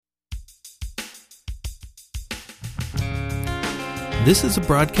This is a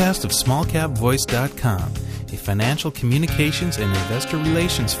broadcast of SmallCapVoice.com, a financial communications and investor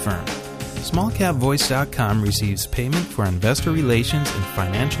relations firm. SmallCapVoice.com receives payment for investor relations and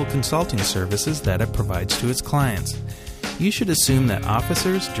financial consulting services that it provides to its clients. You should assume that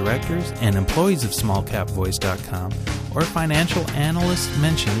officers, directors, and employees of SmallCapVoice.com or financial analysts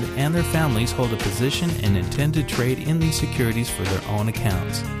mentioned and their families hold a position and intend to trade in these securities for their own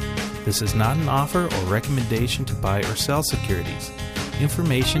accounts. This is not an offer or recommendation to buy or sell securities.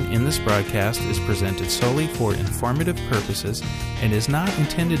 Information in this broadcast is presented solely for informative purposes and is not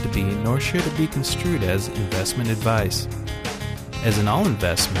intended to be, nor should it be construed as, investment advice. As in all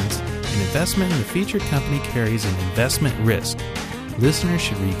investments, an investment in the featured company carries an investment risk. Listeners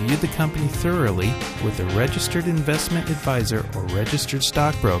should review the company thoroughly with a registered investment advisor or registered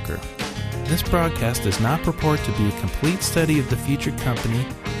stockbroker. This broadcast does not purport to be a complete study of the featured company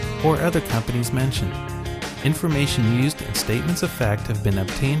or other companies mentioned. Information used and statements of fact have been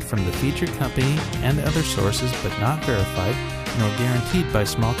obtained from the featured company and other sources but not verified nor guaranteed by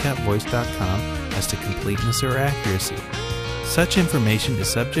SmallCapVoice.com as to completeness or accuracy. Such information is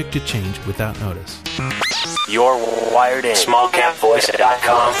subject to change without notice. You're wired in.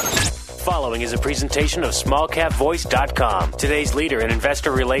 SmallCapVoice.com. Following is a presentation of SmallCapVoice.com, today's leader in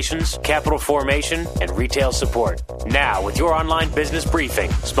investor relations, capital formation, and retail support. Now, with your online business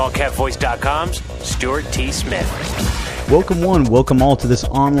briefing, SmallCapVoice.com's Stuart T. Smith. Welcome one, welcome all to this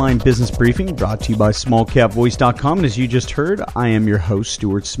online business briefing brought to you by SmallCapVoice.com. And as you just heard, I am your host,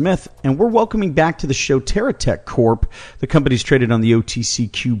 Stuart Smith, and we're welcoming back to the show Terra Corp. The company's traded on the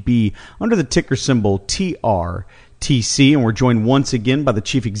OTCQB under the ticker symbol TRTC, and we're joined once again by the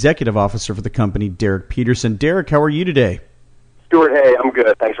Chief Executive Officer for the company, Derek Peterson. Derek, how are you today? Stuart, hey, I'm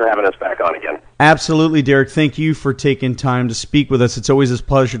good. Thanks for having us back on again. Absolutely, Derek. Thank you for taking time to speak with us. It's always a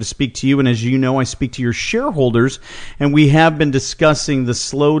pleasure to speak to you, and as you know, I speak to your shareholders, and we have been discussing the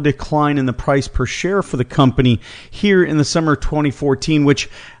slow decline in the price per share for the company here in the summer of 2014, which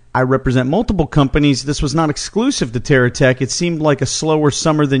I represent multiple companies. This was not exclusive to Terra. It seemed like a slower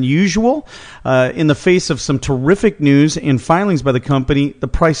summer than usual. In the face of some terrific news and filings by the company, the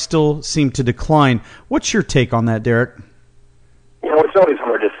price still seemed to decline. What's your take on that, Derek? You know, it's always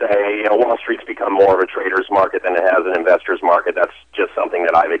hard to say. You know, Wall Street's become more of a trader's market than it has an investor's market. That's just something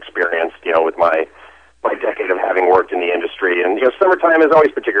that I've experienced, you know, with my decade of having worked in the industry. And, you know, summertime is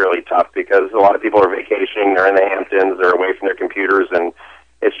always particularly tough because a lot of people are vacationing, they're in the Hamptons, they're away from their computers, and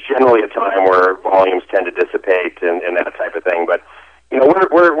it's generally a time where volumes tend to dissipate and that type of thing. But, you know,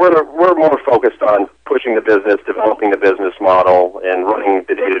 we're more focused on pushing the business, developing the business model, and running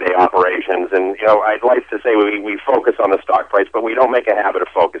the day-to-day operations. And, you know, I'd like to say we focus on the stock price, but we don't make a habit of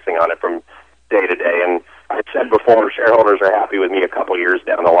focusing on it from day to day. And I said before, shareholders are happy with me a couple years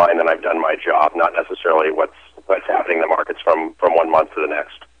down the line, and I've done my job, not necessarily what's happening in the markets from one month to the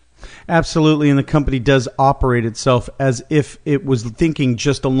next. Absolutely, and the company does operate itself as if it was thinking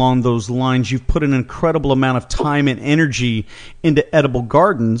just along those lines. You've put an incredible amount of time and energy into Edible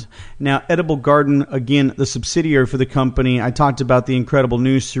Gardens. Now, Edible Garden, again, the subsidiary for the company, I talked about the incredible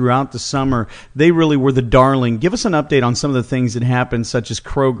news throughout the summer. They really were the darling. Give us an update on some of the things that happened, such as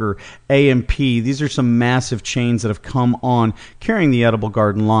Kroger, A&P. These are some massive chains that have come on carrying the Edible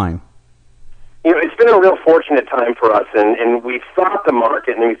Garden line. You know, it's been a real fortunate time for us, and we thought the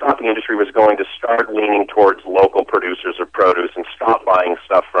market and we thought the industry was going to start leaning towards local producers of produce and stop buying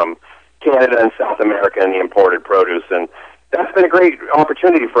stuff from Canada and South America and the imported produce. And that's been a great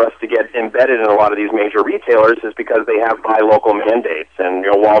opportunity for us to get embedded in a lot of these major retailers is because they have buy local mandates. And, you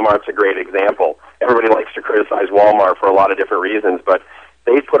know, Walmart's a great example. Everybody likes to criticize Walmart for a lot of different reasons, but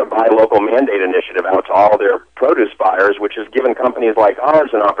they've put a buy local mandate initiative out to all their produce buyers, which has given companies like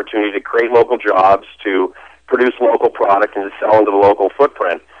ours an opportunity to create local jobs, to produce local product, and to sell into the local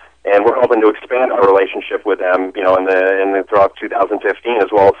footprint. And we're hoping to expand our relationship with them, you know, throughout 2015,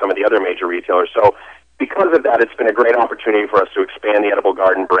 as well as some of the other major retailers. So because of that, it's been a great opportunity for us to expand the Edible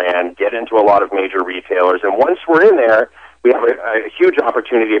Garden brand, get into a lot of major retailers. And once we're in there, we have a huge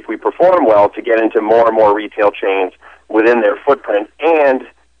opportunity, if we perform well, to get into more and more retail chains within their footprint and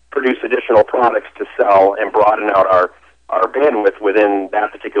produce additional products to sell and broaden out our bandwidth within that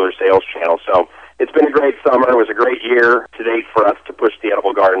particular sales channel. So it's been a great summer. It was a great year to date for us to push the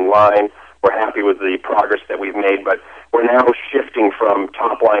Edible Garden line. We're happy with the progress that we've made, but we're now shifting from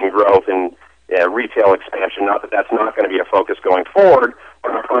top-line growth and retail expansion. Not that that's not going to be a focus going forward,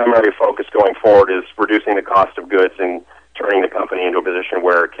 but our primary focus going forward is reducing the cost of goods and turning the company into a position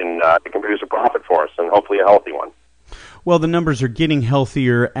where it can produce a profit for us, and hopefully a healthy one. Well, the numbers are getting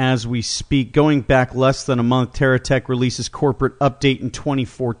healthier as we speak. Going back less than a month, Terra releases corporate update in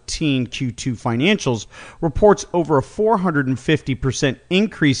 2014 Q2 financials, reports over a 450%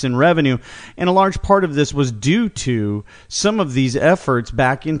 increase in revenue, and a large part of this was due to some of these efforts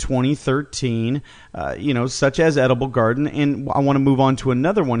back in 2013, such as Edible Garden. And I want to move on to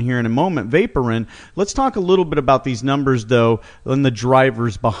another one here in a moment, Vaporin. Let's talk a little bit about these numbers, though, and the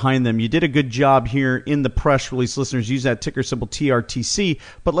drivers behind them. You did a good job here in the press release. Listeners, use that ticker symbol TRTC,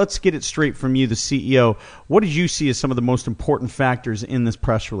 but let's get it straight from you, the CEO. What did you see as some of the most important factors in this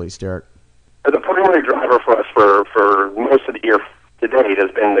press release, Derek? The primary driver for us for most of the year to date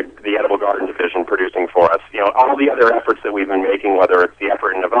has been the Edible Garden division producing for us. All the other efforts that we've been making, whether it's the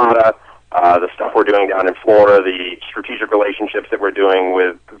effort in Nevada, the stuff we're doing down in Florida, the strategic relationships that we're doing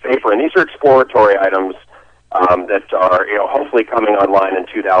with Vapor, and these are exploratory items that are hopefully coming online in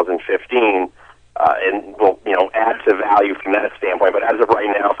 2015. And will add to value from that standpoint. But as of right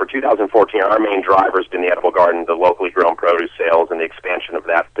now, for 2014, our main driver has been the Edible Garden, the locally grown produce sales, and the expansion of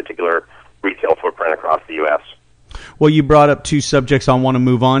that particular retail footprint across the U.S. Well, you brought up two subjects I want to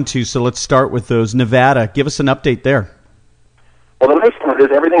move on to, so let's start with those. Nevada, give us an update there. Well, the nice part is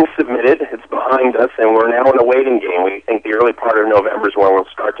everything's submitted, it's behind us, and we're now in a waiting game. We think the early part of November is when we'll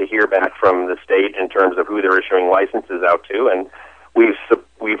start to hear back from the state in terms of who they're issuing licenses out to, and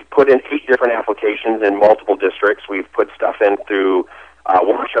we've put in 8 different applications in multiple districts. We've put stuff in through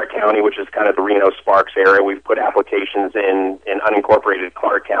Washoe County, which is kind of the Reno-Sparks area. We've put applications in unincorporated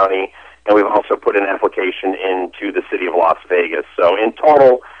Clark County, and we've also put an application into the city of Las Vegas. So in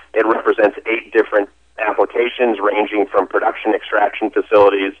total, it represents 8 different applications ranging from production extraction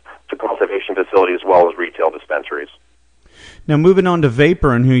facilities to cultivation facilities as well as retail dispensaries. Now, moving on to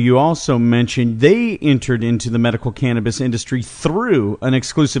Vaporin, who you also mentioned, they entered into the medical cannabis industry through an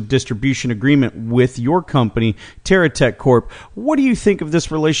exclusive distribution agreement with your company, Terra Corp. What do you think of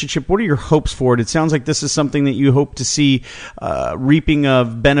this relationship? What are your hopes for it? It sounds like this is something that you hope to see reaping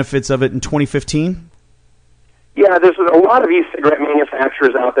of benefits of it in 2015? Yeah, there's a lot of e-cigarette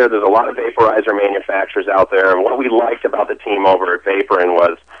manufacturers out there. There's a lot of vaporizer manufacturers out there. And what we liked about the team over at Vaporin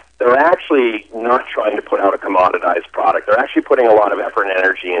was they're actually not trying to put out a commoditized product. They're actually putting a lot of effort and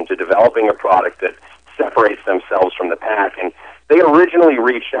energy into developing a product that separates themselves from the pack. And they originally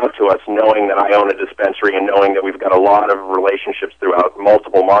reached out to us knowing that I own a dispensary and knowing that we've got a lot of relationships throughout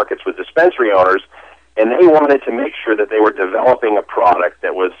multiple markets with dispensary owners. And they wanted to make sure that they were developing a product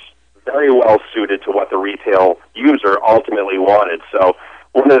that was very well suited to what the retail user ultimately wanted. So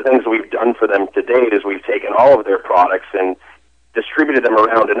one of the things we've done for them to date is we've taken all of their products and distributed them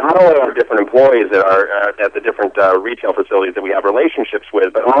around to not only our different employees that are at the different retail facilities that we have relationships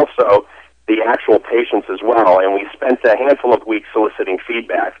with, but also the actual patients as well. And we spent a handful of weeks soliciting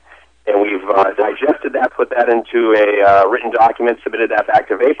feedback. And we've digested that, put that into a written document, submitted that back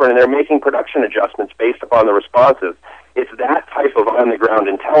to Vapor, and they're making production adjustments based upon the responses. It's that type of on-the-ground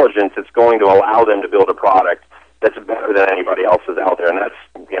intelligence that's going to allow them to build a product that's better than anybody else's out there, and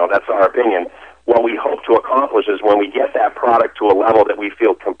that's our opinion. What we hope to accomplish is when we get that product to a level that we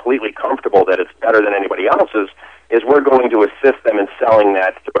feel completely comfortable that it's better than anybody else's, is we're going to assist them in selling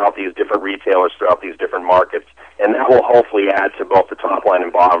that throughout these different retailers, throughout these different markets, and that will hopefully add to both the top line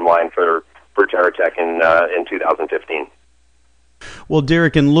and bottom line for TerraTech in 2015. Well,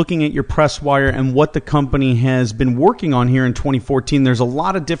 Derek, in looking at your press wire and what the company has been working on here in 2014, there's a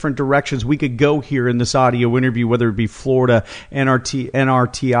lot of different directions we could go here in this audio interview, whether it be Florida,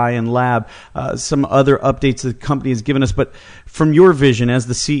 NRTI, and Lab, some other updates the company has given us. But from your vision as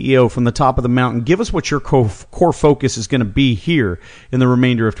the CEO from the top of the mountain, give us what your core focus is going to be here in the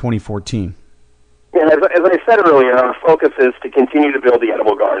remainder of 2014. Yeah, as I said earlier, our focus is to continue to build the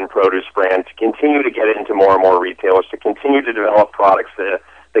Edible Garden produce brand, to continue to get it into more and more retailers, to continue to develop products that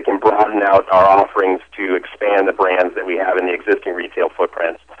can broaden out our offerings to expand the brands that we have in the existing retail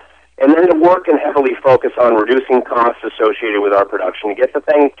footprints. And then to work and heavily focus on reducing costs associated with our production to get the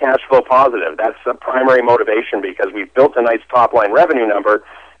thing cash flow positive. That's the primary motivation because we've built a nice top-line revenue number.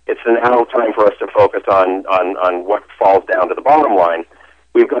 It's now time for us to focus on what falls down to the bottom line.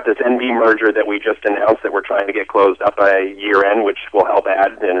 We've got this NB merger that we just announced that we're trying to get closed up by year-end, which will help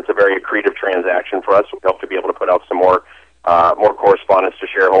add, and it's a very accretive transaction for us. We hope to be able to put out some more correspondence to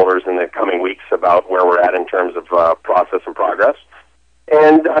shareholders in the coming weeks about where we're at in terms of process and progress.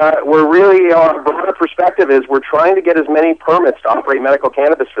 And we're really, our broader perspective is we're trying to get as many permits to operate medical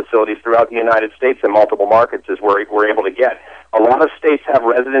cannabis facilities throughout the United States in multiple markets as we're able to get. A lot of states have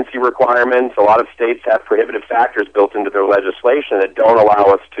residency requirements. A lot of states have prohibitive factors built into their legislation that don't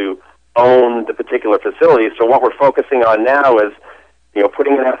allow us to own the particular facilities. So what we're focusing on now is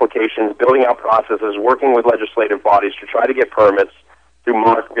putting in applications, building out processes, working with legislative bodies to try to get permits through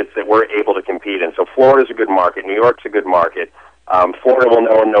markets that we're able to compete in. So Florida's a good market. New York's a good market. Florida, we'll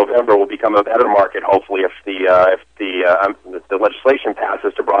know in November, will become a better market, hopefully, if the legislation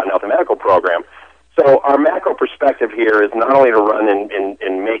passes to broaden out the medical program. So our macro perspective here is not only to run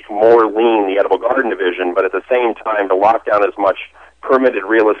and make more lean the edible garden division, but at the same time to lock down as much permitted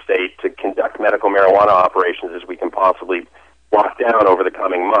real estate to conduct medical marijuana operations as we can possibly lock down over the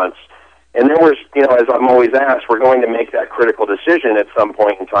coming months. And then as I'm always asked, we're going to make that critical decision at some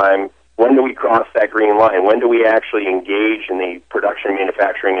point in time. When do we cross that green line? When do we actually engage in the production,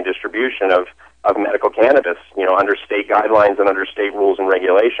 manufacturing, and distribution of medical cannabis, under state guidelines and under state rules and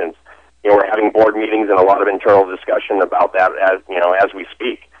regulations? We're having board meetings and a lot of internal discussion about that as we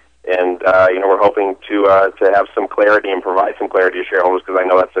speak. And, we're hoping to have some clarity and provide some clarity to shareholders, because I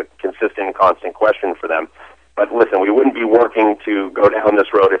know that's a consistent and constant question for them. But listen, we wouldn't be working to go down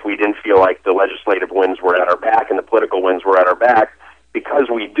this road if we didn't feel like the legislative winds were at our back and the political winds were at our back. Because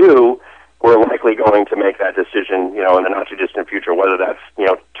we do, we're likely going to make that decision, in the not-too-distant future. Whether that's,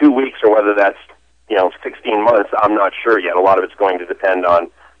 2 weeks or whether that's, 16 months, I'm not sure yet. A lot of it's going to depend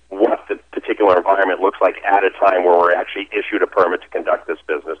on what the particular environment looks like at a time where we're actually issued a permit to conduct this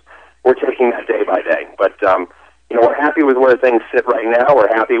business. We're taking that day by day. But, we're happy with where things sit right now.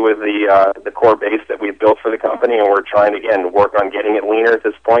 We're happy with the core base that we've built for the company, and we're trying, again, work on getting it leaner at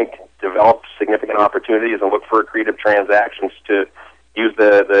this point, develop significant opportunities, and look for accretive transactions to use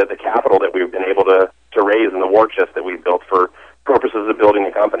the capital that we've been able to raise in the war chest that we've built for purposes of building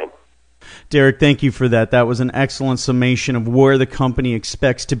the company. Derek, thank you for that. That was an excellent summation of where the company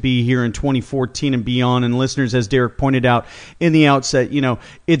expects to be here in 2014 and beyond. And listeners, as Derek pointed out in the outset,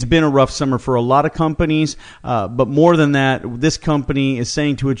 it's been a rough summer for a lot of companies. But more than that, this company is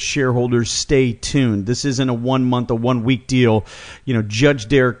saying to its shareholders, stay tuned. This isn't a 1 month, a 1 week deal. Judge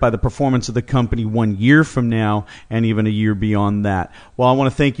Derek by the performance of the company 1 year from now and even a year beyond that. Well, I want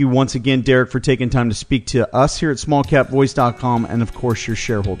to thank you once again, Derek, for taking time to speak to us here at SmallCapVoice.com and, of course, your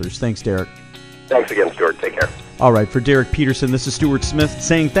shareholders. Thanks, Derek. Thanks again, Stuart. Take care. All right, for Derek Peterson, this is Stuart Smith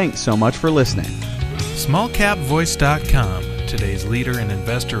saying thanks so much for listening. SmallCapVoice.com, today's leader in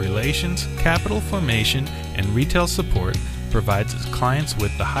investor relations, capital formation, and retail support, provides its clients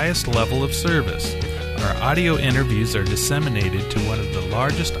with the highest level of service. Our audio interviews are disseminated to one of the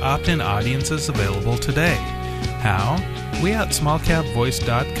largest opt-in audiences available today. How? We at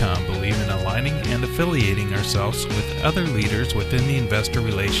SmallCapVoice.com believe in aligning and affiliating ourselves with other leaders within the investor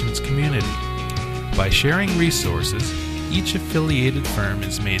relations community. By sharing resources, each affiliated firm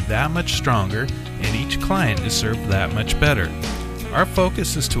is made that much stronger and each client is served that much better. Our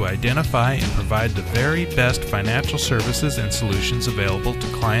focus is to identify and provide the very best financial services and solutions available to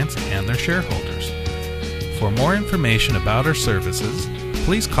clients and their shareholders. For more information about our services,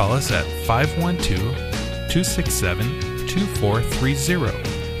 please call us at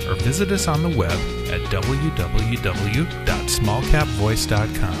 512-267-2430 or visit us on the web at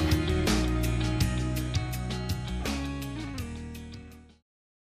www.smallcapvoice.com.